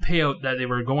get the payout that they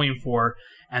were going for,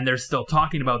 and they're still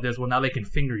talking about this, well, now they can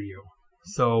finger you.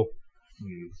 So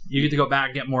you get to go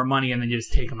back, get more money, and then you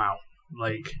just take them out.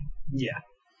 Yeah.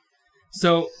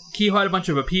 So Kehoe had a bunch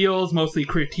of appeals, mostly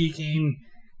critiquing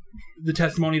the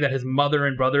testimony that his mother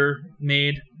and brother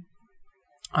made.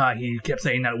 He kept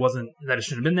saying that it shouldn't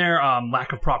have been there.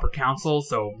 Lack of proper counsel,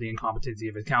 so the incompetency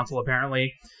of his counsel,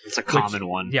 apparently. It's a common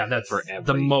one. Yeah, that's for every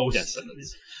the most.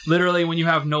 sentence. Literally, when you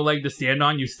have no leg to stand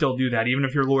on, you still do that. Even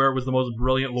if your lawyer was the most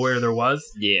brilliant lawyer there was,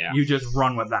 you just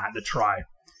run with that to try.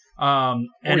 And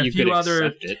a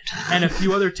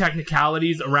few other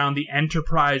technicalities around the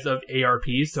enterprise of ARP,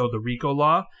 so the RICO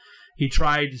law. He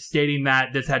tried stating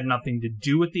that this had nothing to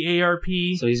do with the ARP.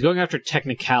 So he's going after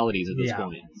technicalities at this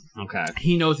point. Okay.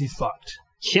 He knows he's fucked.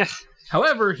 Yeah.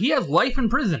 However, he has life in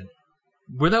prison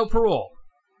without parole.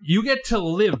 You get to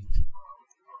live.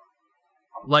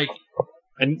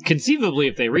 And conceivably,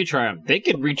 if they retry him, they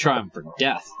could retry him for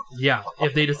death. Yeah.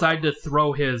 If they decide to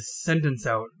throw his sentence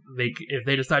out, if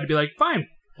they decide to be like, fine.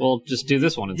 Well, just do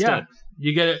this one instead. Yeah.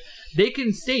 You get it. They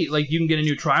can state, you can get a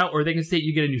new trial, or they can state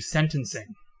you get a new sentencing.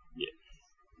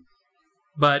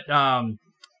 But,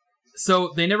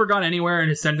 so they never got anywhere, and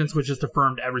his sentence was just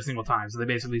affirmed every single time. So they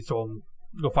basically told him,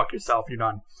 go fuck yourself, you're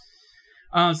done.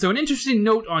 So an interesting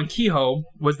note on Kehoe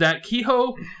was that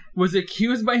Kehoe was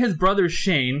accused by his brother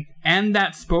Shane and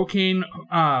that Spokane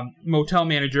motel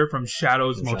manager from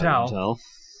Shadows Motel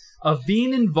of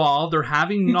being involved or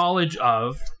having knowledge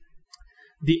of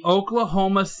the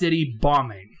Oklahoma City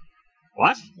bombing.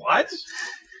 What?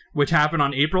 Which happened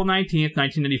on April 19th,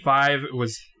 1995. It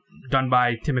was done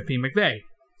by Timothy McVeigh.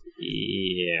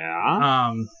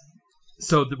 Yeah.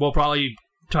 So we'll probably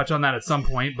touch on that at some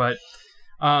point, but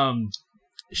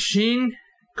Sheen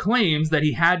claims that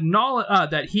he had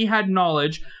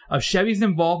knowledge of Chevie's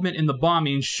involvement in the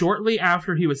bombing shortly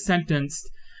after he was sentenced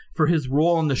for his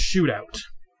role in the shootout.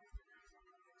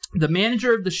 The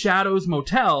manager of the Shadows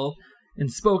Motel in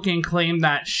Spokane claimed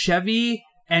that Chevie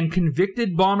and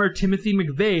convicted bomber Timothy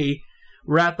McVeigh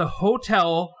were at the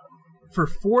hotel for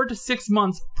 4 to 6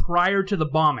 months prior to the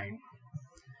bombing.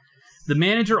 The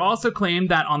manager also claimed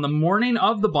that on the morning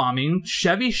of the bombing,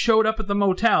 Chevie showed up at the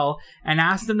motel and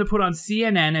asked him to put on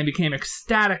CNN and became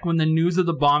ecstatic when the news of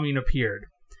the bombing appeared.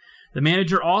 The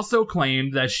manager also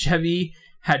claimed that Chevie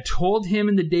had told him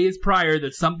in the days prior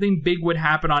that something big would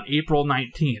happen on April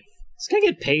 19th. This guy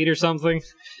get paid or something?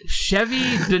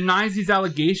 Chevie denies these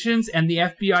allegations, and the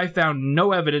FBI found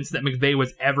no evidence that McVeigh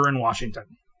was ever in Washington.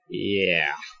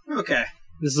 Yeah. Okay.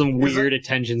 This is some weird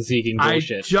attention-seeking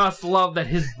bullshit. I just love that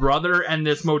his brother and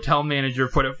this motel manager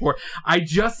put it forth. I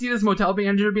just see this motel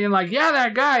manager being like, yeah,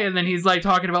 that guy, and then he's like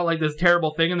talking about like this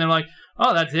terrible thing, and they're like,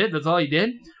 oh, that's it? That's all he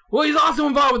did? Well, he's also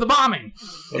involved with the bombing.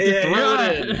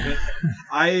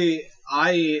 I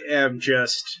I am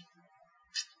just...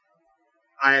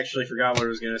 I actually forgot what I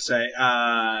was going to say.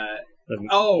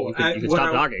 You can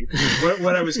stop talking.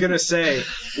 What I was going to say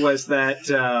was that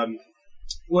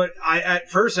at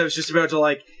first I was just about to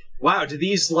like, wow, do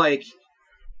these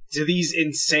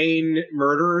insane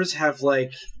murderers have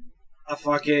like a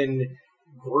fucking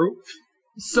group?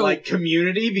 So like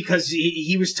community, because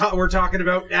he was we're talking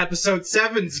about episode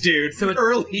 7's dude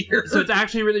earlier. So it's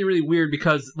actually really, really weird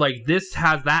because like this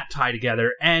has that tie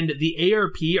together, and the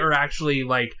ARP are actually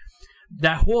like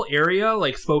that whole area,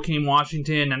 like Spokane,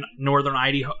 Washington, and northern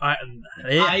Idaho.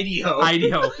 The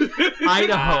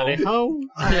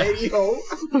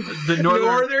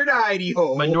northern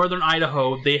Idaho. But northern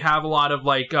Idaho, they have a lot of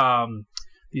like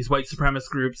these white supremacist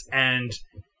groups and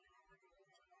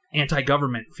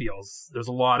anti-government feels. There's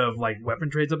a lot of like weapon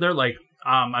trades up there. Like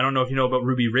I don't know if you know about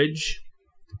Ruby Ridge.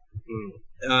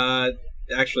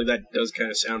 Actually, that does kind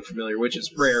of sound familiar, which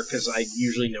is rare because I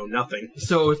usually know nothing.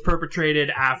 So it was perpetrated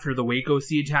after the Waco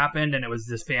siege happened, and it was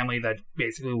this family that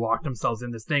basically locked themselves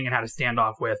in this thing and had a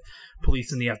standoff with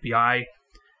police and the FBI.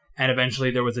 And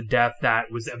eventually there was a death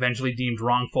that was eventually deemed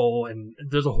wrongful, and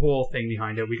there's a whole thing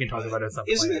behind it. We can talk about it at some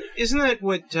point. Isn't that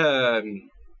what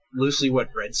loosely what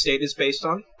Red State is based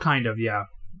on? Kind of, yeah.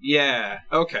 Yeah,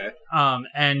 okay.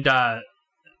 And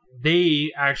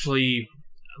they actually,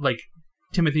 like,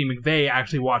 Timothy McVeigh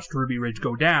actually watched Ruby Ridge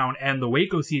go down and the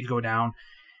Waco siege go down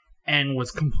and was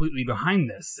completely behind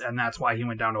this. And that's why he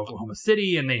went down to Oklahoma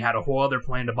City, and they had a whole other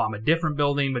plan to bomb a different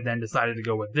building, but then decided to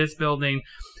go with this building.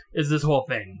 Is this whole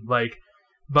thing. Like,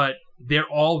 but they're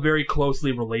all very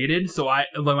closely related. So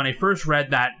when I first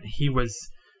read that he was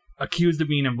accused of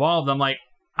being involved, I'm like,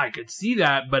 I could see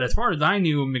that, but as far as I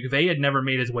knew, McVeigh had never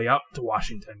made his way up to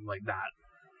Washington like that.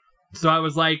 So I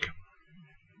was like,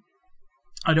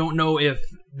 I don't know if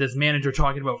this manager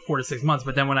talking about 4 to 6 months,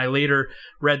 but then when I later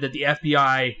read that the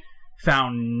FBI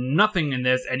found nothing in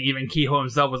this, and even Kehoe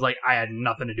himself was like, I had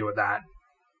nothing to do with that.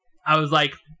 I was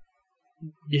like,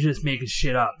 you're just making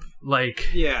shit up. Like,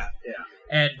 yeah.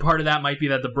 And part of that might be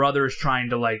that the brother is trying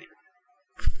to like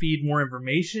feed more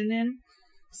information in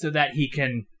so that he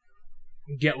can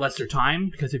get lesser time,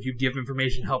 because if you give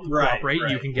information help cooperate,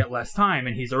 you can get less time,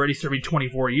 and he's already serving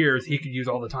 24 years. He could use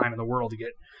all the time in the world to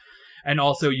get. And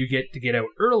also, you get to get out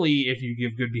early if you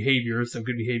give good behavior, so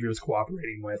good behavior is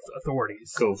cooperating with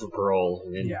authorities. Go for parole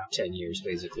in 10 years,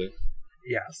 basically.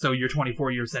 Yeah, so your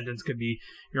 24-year sentence could be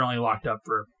you're only locked up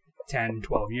for 10,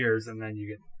 12 years, and then you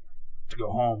get to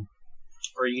go home.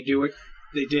 Or you do what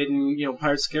they did in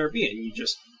Pirates of the Caribbean. You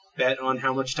just bet on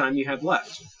how much time you have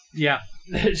left. Yeah.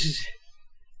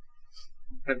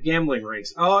 Have gambling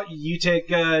rings. Oh, you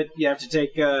have to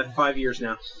take 5 years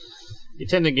now. You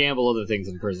tend to gamble other things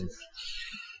in prison.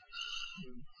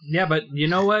 Yeah, but you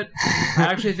know what? I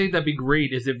actually think that'd be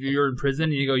great is if you're in prison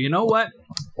and you go, you know what?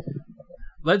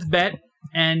 Let's bet.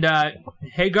 And,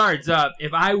 hey, guards,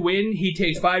 if I win, he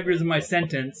takes 5 years of my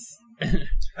sentence.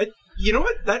 You know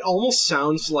what? That almost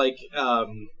sounds like a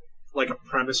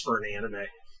premise for an anime.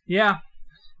 Yeah.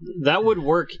 That would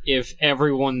work if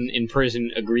everyone in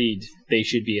prison agreed they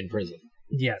should be in prison.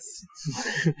 Yes.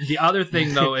 The other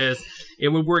thing, though, is it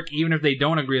would work even if they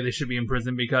don't agree they should be in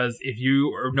prison, because if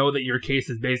you know that your case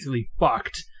is basically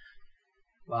fucked,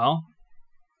 well,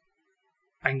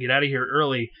 I can get out of here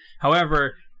early.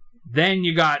 However, then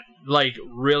you got, like,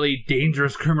 really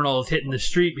dangerous criminals hitting the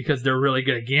street because they're really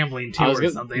good at gambling, too, or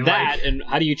something. That, and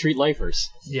how do you treat lifers?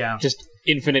 Yeah. Just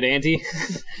infinite ante?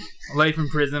 Life in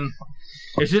prison.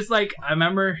 It's just like, I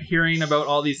remember hearing about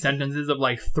all these sentences of,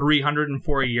 like,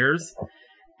 304 years.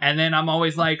 And then I'm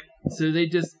always like, so they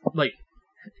just, like,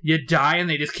 you die and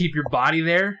they just keep your body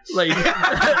there? Like,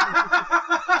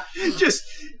 just...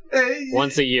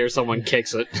 once a year, someone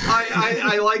kicks it.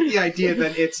 I like the idea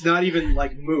that it's not even,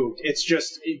 like, moved. It's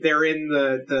just, they're in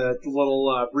the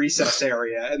little recess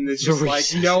area, and it's just like,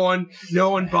 no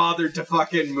one bothered to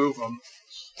fucking move them.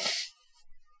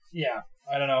 Yeah,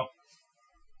 I don't know.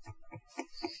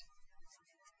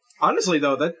 Honestly,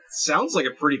 though, that sounds like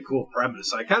a pretty cool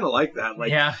premise. I kind of like that.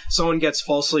 Like, someone gets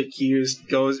falsely accused,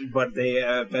 but they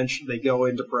eventually go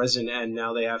into prison, and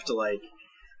now they have to, like,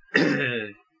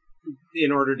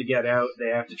 in order to get out, they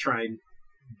have to try and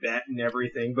bet and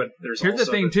everything. But here's the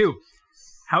thing, too.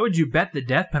 How would you bet the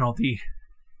death penalty?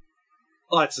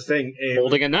 Well, that's the thing.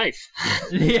 Holding a knife.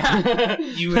 Yeah.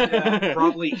 You would it'd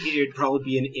probably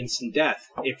be an instant death.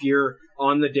 If you're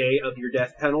on the day of your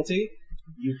death penalty,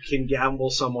 you can gamble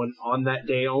someone on that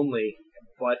day only.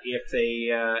 But if they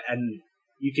and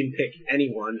you can pick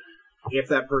anyone. If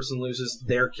that person loses,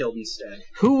 they're killed instead.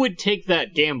 Who would take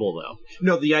that gamble, though?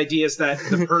 No, the idea is that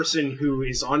the person who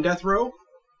is on death row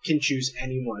can choose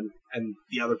anyone and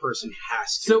the other person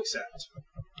has to accept.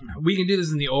 We can do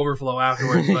this in the overflow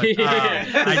afterwards, but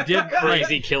I did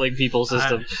crazy killing people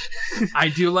system. I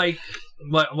do like.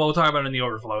 Well, we'll talk about it in the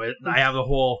overflow. I have the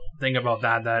whole thing about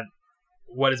that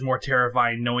what is more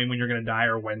terrifying, knowing when you're going to die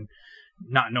or when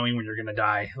not knowing when you're going to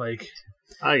die. Like,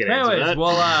 anyways,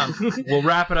 we'll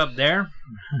wrap it up there.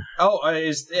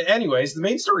 Anyways, the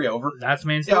main story over. That's the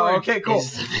main story. Oh, okay, cool.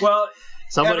 Well,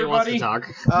 somebody wants to talk.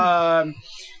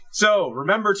 So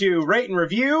remember to rate and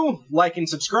review, like and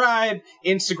subscribe.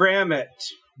 Instagram at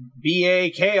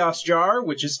BA Chaos Jar,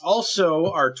 which is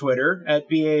also our Twitter at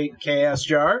BA Chaos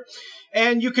Jar.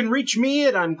 And you can reach me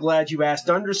at I'm Glad You Asked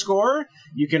 _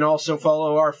 You can also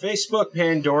follow our Facebook,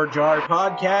 Pandora Jar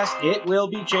Podcast. It will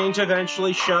be changed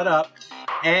eventually. Shut up.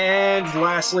 And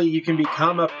lastly, you can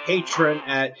become a patron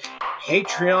at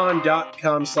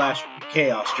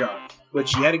patreon.com/chaosjar,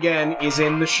 which yet again is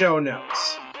in the show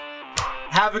notes.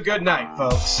 Have a good night,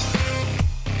 folks.